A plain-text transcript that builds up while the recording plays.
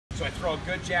So I throw a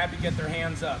good jab to get their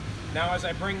hands up. Now as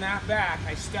I bring that back,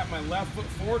 I step my left foot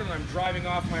forward and I'm driving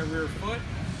off my rear foot.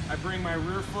 I bring my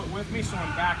rear foot with me so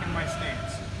I'm back in my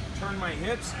stance. Turn my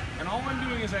hips, and all I'm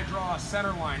doing is I draw a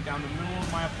center line down the middle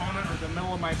of my opponent or the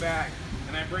middle of my bag.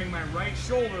 And I bring my right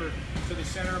shoulder to the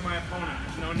center of my opponent.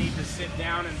 There's no need to sit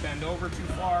down and bend over too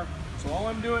far. So all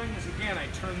I'm doing is, again, I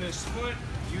turn this foot,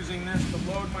 using this to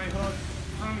load my hook.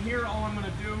 From here, all I'm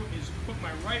gonna do is put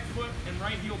my right foot and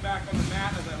right heel back on the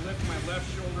mat as I lift my left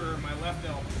shoulder or my left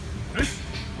elbow.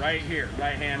 Right here,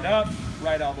 right hand up,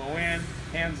 right elbow in,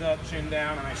 hands up, chin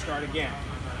down, and I start again.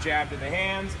 Jab to the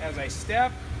hands as I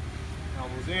step,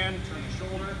 elbows in, turn the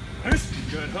shoulder,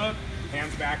 good hook,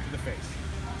 hands back to the face.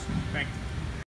 Awesome. Thank you.